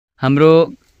हाम्रो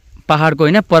पहाडको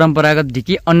हैन परम्परागत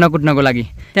ढिकी अन्न कुट्नको लागि।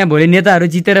 त्यहाँ भोलि नेताहरू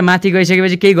जितेर माथि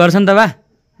गइसकेपछि केही गर्छन् त बा?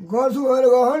 गर्छु भनेर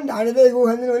गहन ढाडेदै गु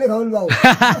खान्दिन भने खाउन बाउ।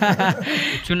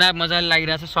 चुनाव मजाले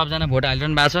लागिरहेछ, सबजना भोट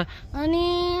हालिरहनु भएको छ। अनि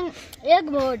एक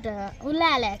भोट उला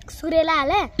हाले, सूर्यला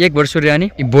हाले। एक भोट सूर्य। अनि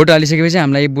भोट हालिसकेपछि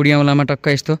हामीलाई बुढी औँलामा टक्क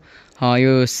यस्तो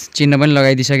यो चिन्ह पनि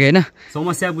लगाइदिइसक्यो हैन।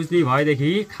 समस्या बुझ्ने भएदेखि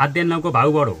खाद्यान्नको भाउ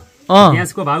बढो,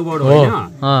 ग्यासको भाउ बढो हैन,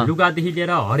 लुगादेखि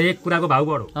लिएर हरेक कुराको भाउ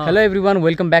बढो। Hello everyone,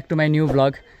 welcome back to my new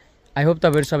blog. I hope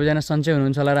तपाईँहरू सबैजना सन्चै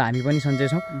हुनुहुन्छ होला र हामी पनि सन्चै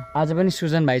छौँ। आज पनि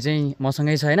सुजन भाइ चाहिँ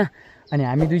मसँगै छ हैन। अनि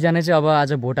हामी दुईजना चाहिँ अब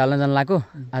आज भोट हाल्न जान लाग्यो।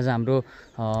 आज हाम्रो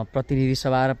प्रतिनिधि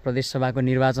सभा र प्रदेश सभाको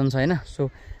निर्वाचन छ हैन। सो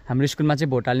हाम्रो स्कुलमा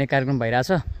चाहिँ भोट हाल्ने कार्यक्रम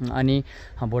भइरहेछ। अनि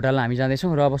भोट हाल्न हामी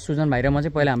जाँदैछौँ र अब सुजन भाइ र म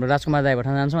चाहिँ पहिला हाम्रो राजकुमार दाइ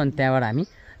भट्टान जान्छौँ, अनि त्यहाँबाट हामी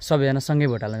सबैजना सँगै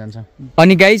भोट हाल्न जान्छौँ।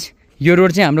 अनि गाइज यो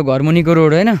रोड चाहिँ हाम्रो घर मुनिको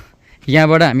रोड होइन।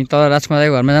 यहाँबाट हामी तल राजकुमार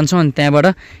दाइको घरमा जान्छौँ, अनि त्यहाँबाट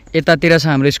यतातिर छ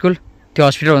हाम्रो स्कुल, त्यो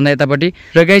हस्पिटलभन्दा यतापट्टि।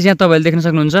 र गाइज यहाँ तपाईँहरूले देख्न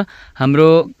सक्नुहुन्छ हाम्रो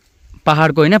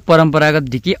पहाडको होइन परम्परागत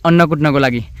ढिकी अन्न कुट्नको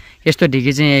लागि यस्तो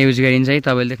ढिकी चाहिँ यहाँ युज गरिन्छ है,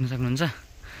 तपाईँहरूले देख्न सक्नुहुन्छ।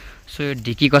 सो यो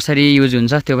ढिकी कसरी युज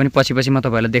हुन्छ त्यो पनि पछि म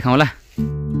तपाईँहरूलाई देखाउँला।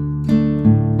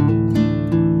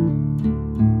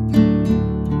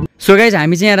 सो गाइज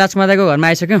हामी चाहिँ यहाँ राजकुमार दाइको घरमा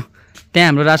आइसक्यौँ। त्यहाँ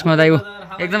हाम्रो राजकुमार दाइ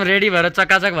एकदम रेडी भएर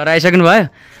चकाचक भएर आइसक्नु भयो।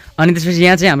 अनि त्यसपछि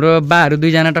यहाँ चाहिँ हाम्रो बाहरू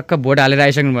दुईजना टक्क भोट हालेर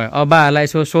आइसक्नु भयो। अब बाहरूलाई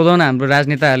यसो सोधौँ न हाम्रो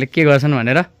राजनेताहरूले के गर्छन्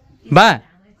भनेर। बा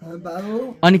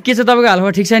अनि के छ तपाईँको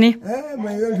हालखबर ठिक छ नि?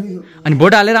 अनि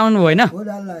भोट हालेर आउनुभयो होइन?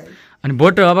 अनि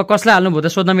भोट अब कसलाई हाल्नुभयो त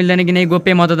सोध्न मिल्दैन किनकि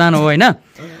गोप्य मतदान हो होइन।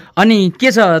 अनि के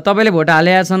छ तपाईँले भोट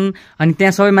हालेका छन्, अनि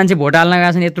त्यहाँ सबै मान्छे भोट हाल्न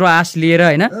गएका छन् यत्रो आश लिएर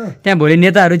होइन। त्यहाँ भोलि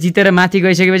नेताहरू जितेर माथि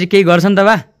गइसकेपछि केही गर्छन् त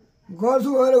बा? गर्छु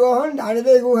भनेर गहन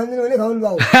ढाडेदै गु खान्दिन भने खाउन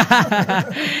बाउ।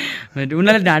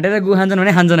 उनीहरूले ढाँटेर गु खान्छन्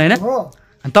भने खान्छन् होइन।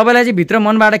 तपाईँलाई चाहिँ भित्र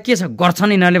मनबाट के छ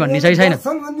गर्छन् यिनीहरूले भन्ने चाहिँ छैन?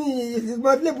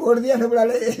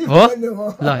 हो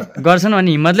ल गर्छन्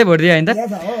अनि हिम्मतले भोट दियो होइन त।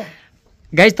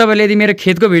 गाइज तपाईँले यदि मेरो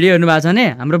खेतको भिडियो हेर्नु भएको छ भने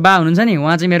हाम्रो बा हुनुहुन्छ नि,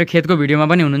 उहाँ चाहिँ मेरो खेतको भिडियोमा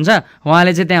पनि हुनुहुन्छ।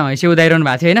 उहाँले चाहिँ त्यहाँ हैसे उदाइरहनु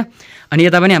भएको थियो होइन। अनि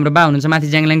यता पनि हाम्रो बा हुनुहुन्छ माथि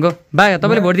ज्याङल्याङको। बा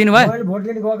तपाईँले भोट दिनुभयो?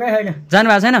 जानु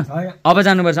भएको छैन? अब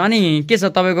जानुपर्छ। अनि के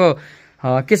छ तपाईँको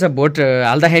के छ भोट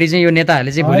हाल्दाखेरि चाहिँ यो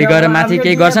नेताहरूले चाहिँ भोलि गएर माथि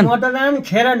केही गर्छन्?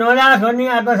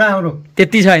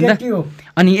 त्यति छ होइन त।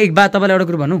 अनि एक बा तपाईँलाई एउटा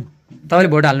कुरो भनौँ, तपाईँले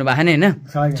भोट हाल्नु भएको होइन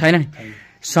छैन नि?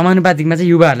 समानुपातिकमा चाहिँ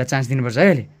युवाहरूलाई चान्स दिनुपर्छ है।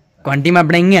 अहिले घन्टीमा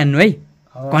ब्याङ्गी हान्नु है,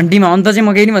 घन्टीमा अन्त चाहिँ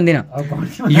म केही नि भन्दिनँ।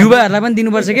 युवाहरूलाई पनि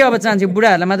दिनुपर्छ कि अब चान्स,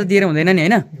 बुढाहरूलाई मात्र दिएर हुँदैन नि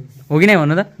होइन, हो कि नै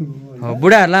भन्नु त?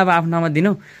 बुढाहरूलाई अब आफ्नो ठाउँमा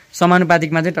दिनु,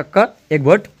 समानुपातिकमा चाहिँ टक्क एक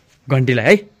भोट घन्टीलाई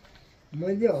है।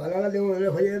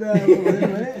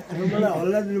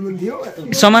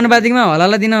 समानुपातिकमा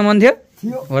हल्ला दिन मन थियो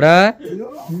हो र?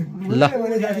 ल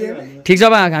ठिक छ।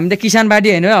 अब हामी त किसान पार्टी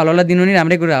होइन, हल्ला दिनु नि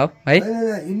राम्रै कुरा हो है।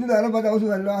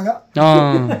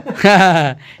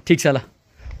 ठिक छ ल।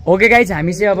 ओके गाइज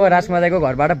हामी चाहिँ अब राजकुमार दाइको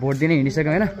घरबाट भोट दिन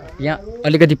हिँडिसक्यौँ होइन। यहाँ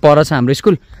अलिकति पर छ हाम्रो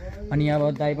स्कुल। अनि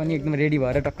अब दाइ पनि एकदम रेडी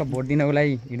भएर टक्क भोट दिनको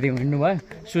लागि हिँड्नु भयो।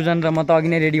 सुजन र म त अघि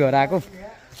नै रेडी भएर आएको।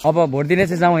 अब भोट दिने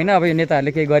चाहिँ जाउँ होइन। अब यो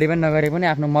नेताहरूले केही गरे पनि नगरे पनि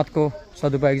आफ्नो मतको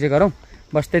सदुपयोग चाहिँ गरौँ,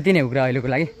 बस त्यति नै हो कुरा अहिलेको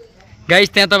लागि। गाइज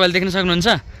त्यहाँ तपाईँहरूले देख्न सक्नुहुन्छ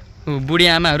बुढी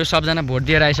आमाहरू सबजना भोट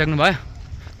दिएर आइसक्नु भयो।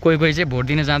 कोही कोही चाहिँ भोट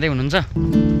दिन जाँदै हुनुहुन्छ।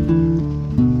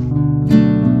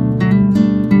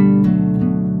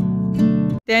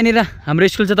 त्यहाँनिर हाम्रो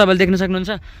स्कुल चाहिँ तपाईँले देख्न सक्नुहुन्छ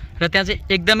र त्यहाँ चाहिँ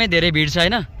एकदमै धेरै भिड छ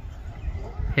होइन।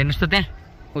 हेर्नुहोस् त त्यहाँ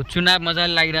चुनाव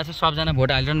मजाले लागिरहेछ, सबजना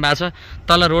भोट हालिरहनु भएको छ।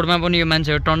 तल रोडमा पनि यो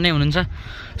मान्छेहरू टन्नै हुनुहुन्छ।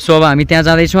 सो अब हामी त्यहाँ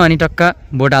जाँदैछौँ अनि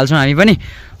टक्क भोट हाल्छौँ हामी पनि।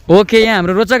 ओके यहाँ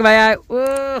हाम्रो रोचक भाइ आयो।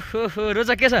 ओहो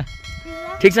रोचक के छ?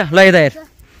 ठिक छ ल यता हेर।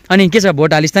 अनि के छ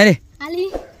भोट हालिस् तैँले?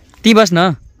 ती बस्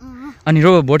न। अनि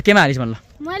भोट केमा हालिस् भन् ल?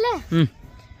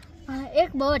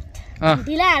 एक भोट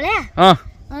ढिला हाले,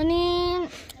 अनि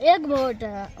एक भोट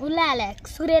उला हाले,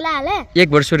 सूर्यला हाले। एक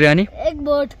भोट सूर्य अनि एक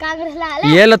भोट काङ्ग्रेसला हाले।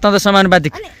 ए ल त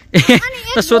समानुपातिक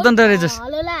त स्वतन्त्र रहेछस्।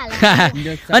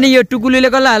 अनि यो टुकुलीले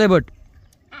कसलाई हाले भोट?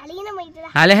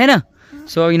 हाले होइन।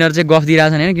 सो यिनीहरू चाहिँ गफ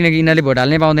दिइरहेछन् होइन, किनकि यिनीहरूले भोट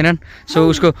हाल्नै पाउँदैनन्। सो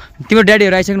उसको तिम्रो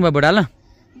ड्याडीहरू आइसक्नु भयो भोट हाल्न?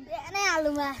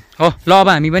 हो ल अब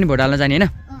हामी पनि भोट हाल्न जाने होइन।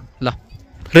 ल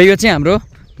र यो चाहिँ हाम्रो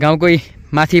गाउँको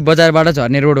माथि बजारबाट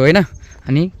झर्ने रोड हो होइन।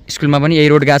 अनि स्कुलमा पनि यही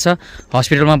रोड गएको छ,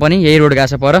 हस्पिटलमा पनि यही रोड गएको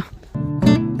छ पर।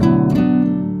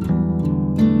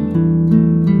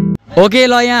 ओके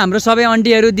ल यहाँ हाम्रो सबै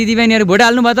आन्टीहरू दिदीबहिनीहरू भोट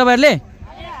हाल्नु भयो तपाईँहरूले?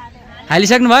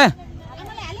 हालिसक्नु भयो?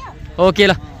 ओके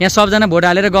ल यहाँ सबजना भोट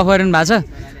हालेर गफ गरिरहनु भएको छ।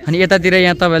 अनि यतातिर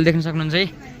यहाँ तपाईँहरूले देख्न सक्नुहुन्छ है,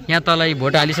 यहाँ तल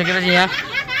भोट हालिसकेर यहाँ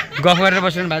गफ गरेर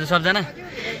बसिरहनु भएको छ सबजना।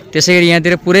 त्यसै गरी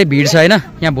यहाँतिर पुरै भिड छ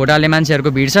होइन, यहाँ भोट हाल्ने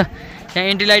मान्छेहरूको भिड छ। यहाँ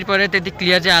एन्टी लाइट परेर त्यति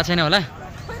क्लियर चाहिँ आएको छैन होला,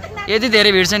 यति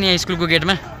धेरै भिड छ नि यहाँ स्कुलको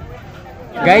गेटमा।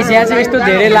 गाइस यहाँ चाहिँ यस्तो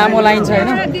धेरै लामो लाइन छ होइन,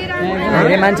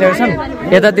 धेरै मान्छेहरू छन्।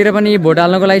 यतातिर पनि भोट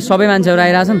हाल्नको लागि सबै मान्छेहरू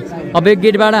आइरहेछन्। अब यो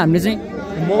गेटबाट हामीले चाहिँ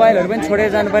मोबाइलहरू पनि छोडेर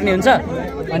जानुपर्ने हुन्छ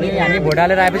अनि हामी भोट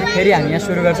हालेर आएपछि फेरि हामी यहाँ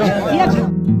सुरु गर्छौँ।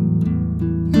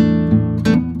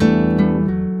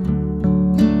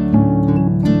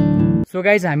 सो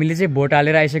गाइस हामीले चाहिँ भोट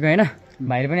हालेर आइसक्यौँ होइन,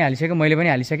 भाइले पनि हालिसक्यो, मैले पनि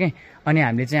हालिसकेँ अनि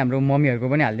हामीले चाहिँ हाम्रो मम्मीहरूको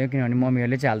पनि हालिदियौँ किनभने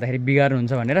मम्मीहरूले चाहिँ हाल्दाखेरि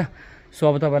बिगार्नुहुन्छ भनेर। सो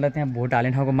अब तपाईँलाई त्यहाँ भोट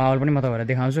हाल्ने ठाउँको माहौल पनि म तपाईँहरूलाई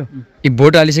देखाउँछु। यी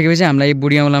भोट हालिसकेपछि हामीलाई यो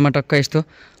बुढी औँलामा टक्क यस्तो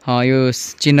यो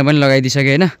चिन्ह पनि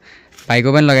लगाइदिइसक्यो होइन, भाइको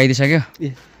पनि लगाइदिइसक्यो।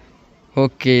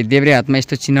 ओके, देब्रे हातमा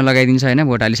यस्तो चिन्ह लगाइदिन्छ होइन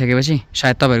भोट हालिसकेपछि,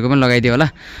 सायद तपाईँहरूको पनि लगाइदियो होला।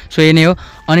 सो यही नै हो।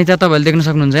 अनि त्यहाँ तपाईँहरूले देख्न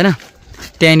सक्नुहुन्छ होइन,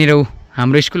 त्यहाँनिर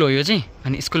हाम्रो स्कुल हो यो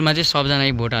चाहिँ। अनि स्कुलमा चाहिँ सबजना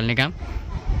भोट हाल्ने काम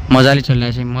मजाले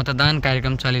चलिरहेको छ। मतदान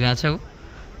कार्यक्रम चलिरहेको छ,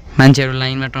 मान्छेहरू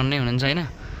लाइनमा टन्नै हुनुहुन्छ होइन।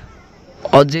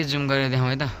 अझै जुम गरेर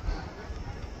देखाउँ है त।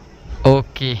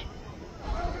 ओके,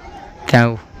 त्यहाँ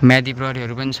म्यादी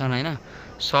प्रहरीहरू पनि छन् होइन,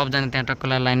 सबजना त्यहाँ टक्क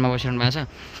लाइनमा बसिरहनु भएको छ।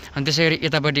 अनि त्यसै गरी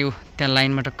यतापट्टि त्यहाँ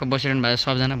लाइनमा टक्क बसिरहनु भएको छ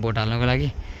सबजना भोट हाल्नको लागि।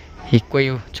 कोही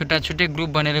छुट्टा छुट्टै ग्रुप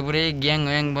बनेर पुरै ग्याङ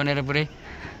व्याङ बनेर पुरै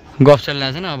गफ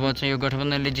चलिरहेको छ नि। अब चाहिँ यो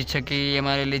गठबन्धनले जित्छ कि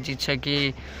एमआरएलले जित्छ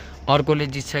कि अर्कोले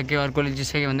जित्छ कि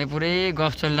भन्दै पुरै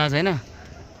गफ चलिरहेको छ होइन।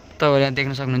 तपाईँहरू यहाँ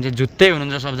देख्न सक्नुहुन्छ जुत्तै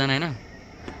हुनुहुन्छ सबजना होइन।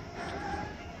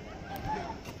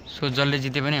 सो जसले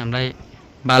जिते पनि हामीलाई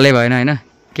बालै भएन होइन,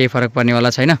 केही फरक पर्नेवाला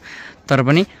छैन। तर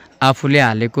पनि आफूले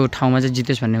हालेको ठाउँमा चाहिँ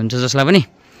जितेस् भन्ने हुन्छ जसलाई पनि।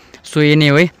 सो यही नै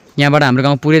हो है। यहाँबाट हाम्रो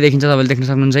गाउँ पुरै देखिन्छ, तपाईँले देख्न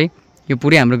सक्नुहुन्छ है। यो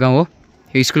पुरै हाम्रो गाउँ हो।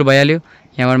 यो स्कुल भइहाल्यो,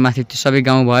 यहाँबाट माथि त्यो सबै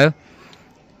गाउँ भयो,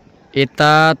 यता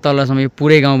तलसम्म यो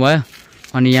पुरै गाउँ भयो।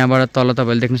 अनि यहाँबाट तल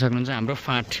तपाईँले देख्न सक्नुहुन्छ हाम्रो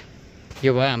फाँट,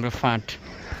 यो भयो हाम्रो फाँट।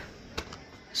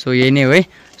 सो यही नै हो है।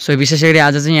 सो विशेष गरी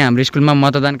आज चाहिँ यहाँ हाम्रो स्कुलमा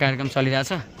मतदान कार्यक्रम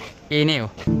चलिरहेछ, यही नै हो।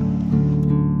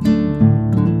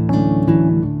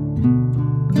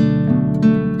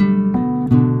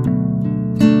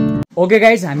 ओके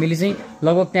गाइज, हामीले चाहिँ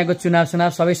लगभग त्यहाँको चुनाव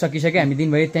सबै सकिसक्यो। हामी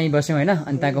दिनभरि त्यहीँ बस्यौँ होइन,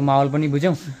 अनि त्यहाँको माहौल पनि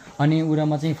बुझ्यौँ। अनि उरा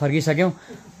म चाहिँ फर्किसक्यौँ।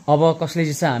 अब कसले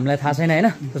जित्छ हामीलाई थाहा छैन होइन,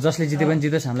 जसले जिते पनि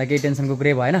जितोस्, हामीलाई केही टेन्सनको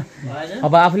कुरै भएन।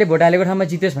 अब आफूले भोट हालेको ठाउँमा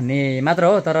जितोस् भन्ने मात्र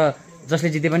हो, तर जसले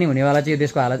जिते पनि हुनेवाला चाहिँ यो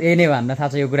देशको हालत यही नै हो, हामीलाई थाहा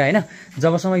छ यो कुरा होइन।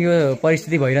 जबसम्म यो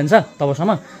परिस्थिति भइरहन्छ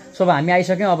तबसम्म। सो अब हामी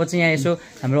आइसक्यौँ। अब चाहिँ यहाँ यसो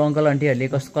हाम्रो अङ्कल आन्टीहरूले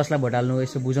कसलाई भोट हाल्नु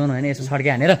यसो बुझाउनु होइन, यसो छड्के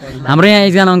हानेर। हाम्रो यहाँ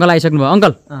एकजना अङ्कल आइसक्नु भयो।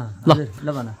 अङ्कल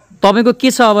ल भन, तपाईँको के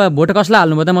छ अब भोट कसलाई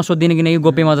हाल्नुभयो त? म सोध्दिनँ किनकि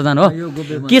गोप्य मतदान हो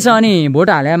के छ। अनि भोट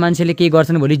हालेर मान्छेले के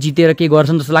गर्छन्, भोलि जितेर के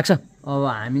गर्छन् जस्तो लाग्छ? अब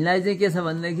हामीलाई चाहिँ के छ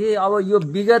भनेदेखि अब यो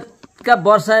विगतका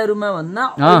वर्षहरूमा भन्दा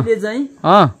अहिले चाहिँ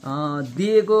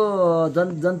दिएको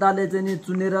जनताले चाहिँ नि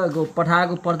चुनेर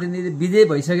पठाएको प्रतिनिधि विजय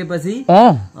भइसकेपछि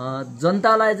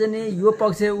जनतालाई चाहिँ नि यो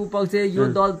पक्ष ऊ पक्ष यो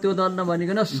दल त्यो दल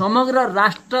नभनिकन समग्र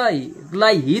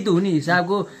राष्ट्रलाई हित हुने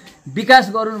हिसाबको विकास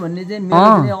गरून् भन्ने चाहिँ मेरो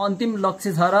पनि अन्तिम लक्ष्य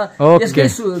छ। र यसकै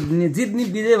जित्ने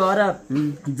विजय भएर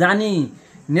जाने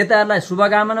नेताहरूलाई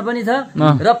शुभकामना पनि छ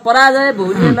र पराजय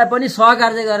भोग्नेहरूलाई पनि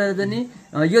सहकार्य गरेर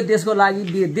चाहिँ यो देशको लागि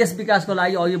देश विकासको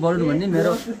लागि अघि बढ्नु भन्ने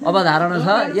मेरो अवधारणा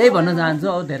छ। यही भन्न चाहन्छु।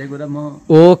 अब धेरै कुरा म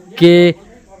ओके।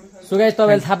 सो गाइस,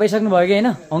 तपाईँले थाहा पाइसक्नु भयो कि होइन,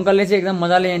 अङ्कलले चाहिँ एकदम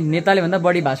मजाले नेताले भन्दा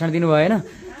बढी भाषण दिनुभयो होइन।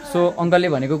 सो अङ्कलले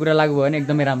भनेको कुरा लागु भयो भने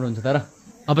एकदमै राम्रो हुन्छ। तर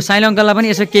अब साइलो अङ्कललाई पनि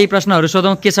यसो केही प्रश्नहरू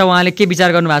सोधौँ, के छ उहाँले के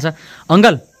विचार गर्नुभएको छ?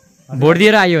 अङ्कल भोट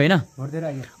दिएर आयो होइन,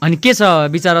 अनि के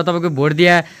छ विचार तपाईँको? भोट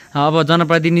दिए अब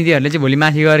जनप्रतिनिधिहरूले चाहिँ भोलि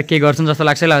माथि गएर के गर्छन् जस्तो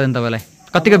लाग्छ लाग्दैन तपाईँलाई?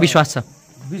 कतिको विश्वास छ?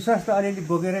 विश्वास त अलिअलि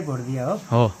बोकेरै भोट दिए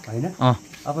हो होइन।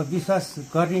 अब विश्वास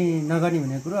गर्ने नगर्ने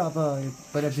भन्ने कुरो अब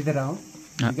पहिला जितेर आउँ,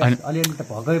 अलिअलि त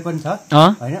भकै पनि छ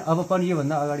होइन। अब पनि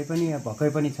योभन्दा अगाडि पनि भकै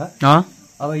पनि छ।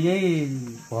 अब यही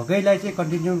भगैलाई चाहिँ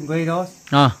कन्टिन्यू गइरहोस्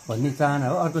भन्ने चाहना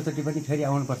हो। अर्कोचोटि पनि फेरि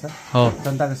आउनुपर्छ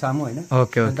जनताको सामु होइन।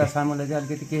 जनता सामुलाई चाहिँ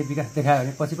अलिकति केही विकास देखायो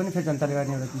भने पछि पनि फेरि जनताले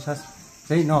गर्ने एउटा विश्वास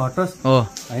चाहिँ नहटोस्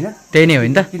होइन। त्यही नै हो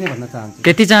नि त, किन भन्न चाहन्छु,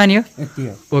 त्यति चाहने हो। यति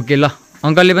हो। ओके ल,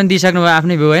 अङ्कलले पनि दिइसक्नु भयो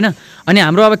आफ्नै भ्यू होइन। अनि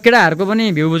हाम्रो अब केटाहरूको पनि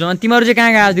भ्यू बुझौँ। अनि तिमीहरू चाहिँ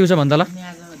कहाँ आज दिउँछ भन्छ ल?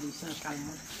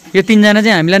 यो तिनजना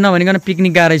चाहिँ हामीलाई नभनिकन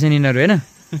पिकनिक गएको रहेछन् यिनीहरू होइन।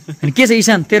 अनि के छ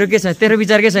ईशान, तेरो के छ, तेरो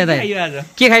विचार के छ यता?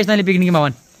 के खाइस् तैँले पिकनिकमा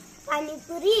भन्?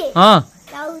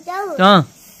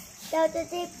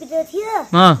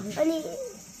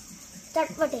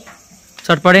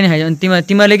 चटपटे नै खायो। अनि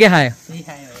तिमीहरूले के खायो?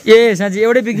 ए साँच्ची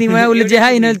एउटै पिकनिकमा उसले जे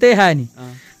खायो यिनीहरूले त्यही खायो नि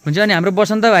हुन्छ। अनि हाम्रो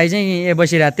बसन्त भाइ चाहिँ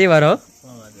बसिरहेको त्यही भएर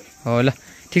हो ल,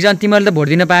 ठिक छ। अनि तिमीहरूले त भोट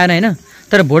दिन पाएन होइन,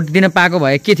 तर भोट दिन पाएको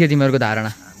भए के थियो तिमीहरूको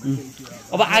धारणा?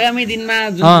 अब आगामी दिनमा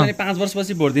जुन 5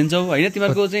 वर्षपछि भोट दिन्छौ होइन,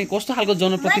 तिमीहरूको चाहिँ कस्तो खालको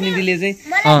जनप्रतिनिधिले चाहिँ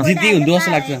जित्दै हुन्थ्यो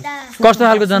जस्तो लाग्छ? कस्तो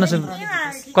खालको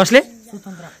कसले?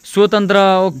 स्वतन्त्र।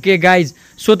 ओके गाइज,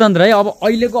 स्वतन्त्र है। अब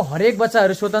अहिलेको हरेक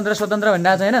बच्चाहरू स्वतन्त्र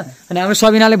भनिरहेको छ होइन। अनि हाम्रो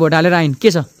सबिनाले भोट हालेर आइन्,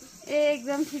 के छ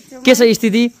के छ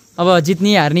स्थिति? अब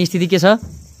जित्ने हार्ने स्थिति के छ?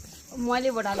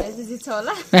 मैले भोट हालेर चाहिँ जित्छ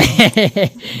होला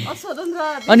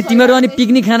स्वतन्त्र अनि तिमीहरू अनि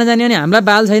पिकनिक खान जाने अनि हामीलाई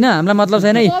बाल छैन हामीलाई मतलब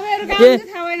छैन है के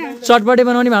चटपटे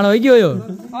बनाउने भाँडो हो कि हो यो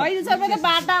होइन सबै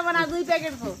बाटा बना 2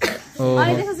 प्याकेटको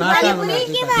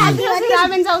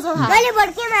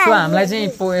हामीलाई चाहिँ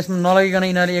यसमा नलगिकन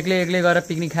यिनीहरूले एक्लै गएर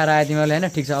पिकनिक खाएर आयो तिमीहरूले होइन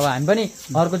ठिक छ अब हामी पनि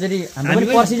अर्कोचोटि हाम्रो पनि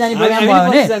पर्सि जाने प्रोग्राम भयो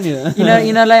भने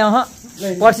यिनीहरूलाई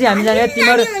पर्सि हामी जाने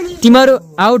तिमीहरू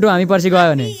आउट हो हामी पर्सि गयो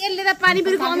भने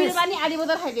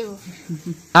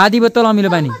आधी बोतल अमिलो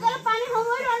पानी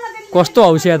कस्तो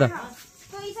हौसिया त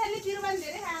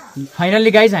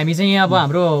फाइनल्ली गाइज हामी चाहिँ अब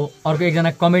हाम्रो अर्को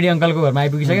एकजना कमेडी अङ्कलको घरमा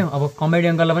आइपुगिसक्यौँ अब कमेडी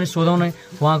अङ्कललाई पनि सोधौँ न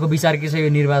उहाँको विचार के छ यो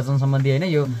निर्वाचन सम्बन्धी होइन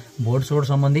यो भोट सोट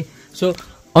सम्बन्धी सो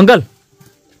अङ्कल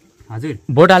हजुर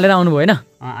भोट हालेर आउनुभयो होइन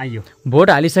आइयो भोट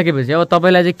हालिसकेपछि अब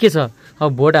तपाईँलाई चाहिँ के छ अब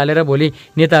भोट हालेर भोलि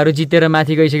नेताहरू जितेर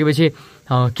माथि गइसकेपछि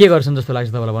के गर्छन् जस्तो लाग्छ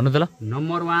तपाईँलाई भन्नु त ल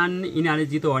नम्बर 1 यिनीहरूले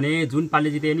जित्यो भने जुन पार्टी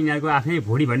जित्यो भने यिनीहरूको आफ्नै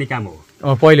भोडी भन्ने काम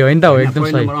हो पहिले होइन त हो एकदम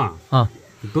सही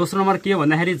दोस्रो नम्बर के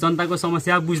भन्दाखेरि जनताको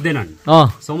समस्या बुझ्दैनन्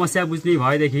समस्या बुझ्ने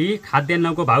भएदेखि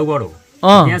खाद्यान्नको भाउ बढो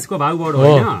ग्यासको भाउ बढो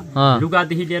होइन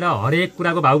लुगादेखि लिएर हरेक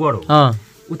कुराको भाउ बढो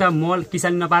उता मल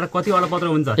किसान नपाएर कति अलपत्र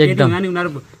हुन्छ त्यति हुँदा नि उनीहरू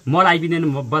मल आइदिँदैन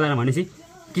बजारमा भनेपछि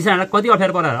किसानहरूलाई कति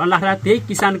अप्ठ्यारो परेर अल्लाह त्यही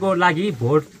किसानको लागि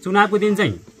भोट चुनावको दिन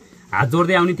चाहिँ हात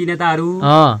जोड्दै आउने ती नेताहरू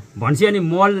भन्छ अनि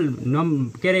मल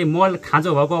के अरे मल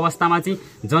खाँचो भएको अवस्थामा चाहिँ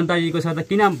जनताको छ त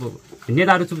किन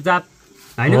नेताहरू चुपचाप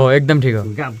होइन एकदम ठिक हो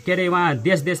के अरे उहाँ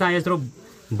देशमा यत्रो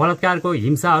बलात्कारको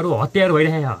हिंसाहरू हत्याहरू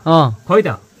भइरहेको छ खोइ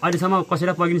त अहिलेसम्म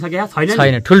कसैलाई पक्रिन सकेको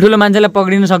छैन ठुल्ठुलो मान्छेलाई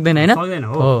पक्रिन सक्दैन होइन सक्दैन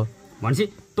हो भनेपछि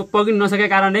त्यो पक्रिन नसकेको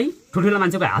कारणै ठुल्ठुलो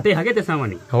मान्छेको हातै छ क्या त्यसमा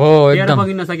पनि हो एकदम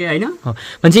पक्रिन नसके होइन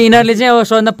भन्छ यिनीहरूले चाहिँ अब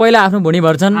सबभन्दा पहिला आफ्नो भुँडी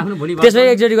भर्छन् त्यसै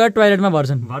एकचोटि गएर टोयलेटमा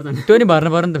भर्छन् त्यो नि भर्नु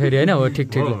पर्यो नि त फेरि होइन हो ठिक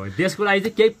ठिक देशको लागि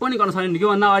चाहिँ केही पनि गर्न सक्दैन के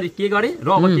भन्दा अरू के गरे र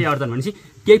अब के अर्जन भनेपछि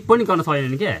केही पनि गर्न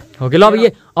सक्दैन क्या हो कि ल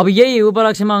अब यही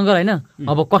उपलक्ष्यमा अङ्कल होइन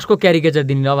अब कसको क्यारिकेचर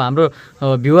दिने अब हाम्रो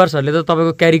भ्युवर्सहरूले त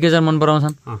तपाईँको क्यारिकेचर मन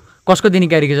पराउँछन् कसको दिने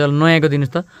क्यारिकेचर नयाँको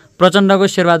दिनुहोस् त प्रचण्डको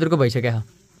शेरबहादुरको भइसक्यो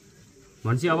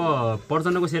भनेपछि अब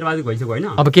प्रचण्डको शेरबहादुर भइसक्यो होइन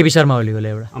अब केपी शर्मा ओलीको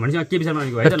एउटा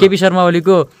भनेपछि केपी शर्मा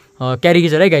ओलीको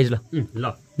क्यारिकेचर है गाइज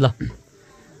ल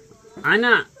होइन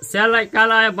स्याललाई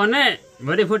काला आयो भने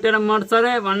भरि फुटेर मर्छ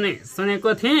रे भन्ने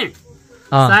सुनेको थिएँ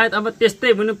सायद अब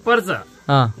त्यस्तै हुनु पर्छ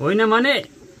होइन भने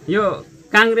यो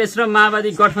काङ्ग्रेस र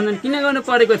माओवादी गठबन्धन किन गर्नु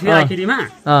परेको थियो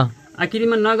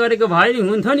आखिरीमा नगरेको भए नि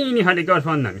हुन्थ्यो नि यिनीहरूले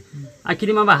गठबन्धन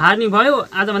आखिरीमा अब हार्ने भयो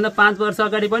आजभन्दा 5 वर्ष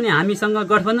अगाडि पनि हामीसँग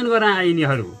गठबन्धन गरेर आए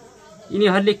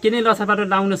यिनीहरूले के नै लसापाटो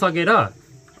लाउन सकेर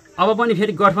अब पनि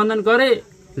फेरि गठबन्धन गरे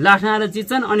लाठा आएर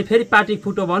जित्छन् अनि फेरि पार्टी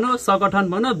फुटो भनौ सगठन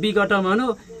भनौ विघटन भनौ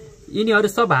यिनीहरू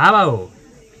सब हावा हो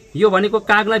यो भनेको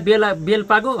कागलाई बेल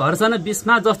पाको हर्षन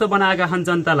बिस्मा जस्तो बनाएका छन्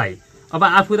जनतालाई अब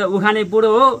आफू त उखाने बुढो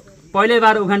हो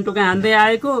पहिल्यैबार उखान टोका हान्दै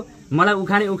आएको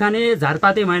मलाई उखाने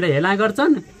झारपाते भनेर हेला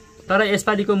गर्छन् तर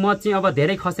यसपालिको मत चाहिँ अब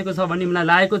धेरै खसेको छ भन्ने मलाई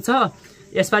लागेको छ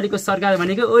यसपालिको सरकार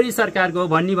भनेको ओरी सरकारको हो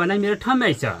भन्ने भनाइ मेरो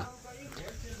ठम्मै छ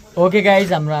ओके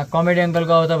गाइज हाम्रो कमेडी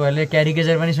अङ्कलको अब तपाईँहरूले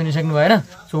क्यारिकेचर पनि सुनिसक्नु भयो होइन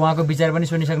सो उहाँको विचार पनि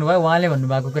सुनिसक्नु भयो उहाँले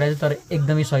भन्नुभएको कुरा चाहिँ तर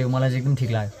एकदमै सही हो मलाई चाहिँ एकदम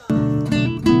ठिक लाग्यो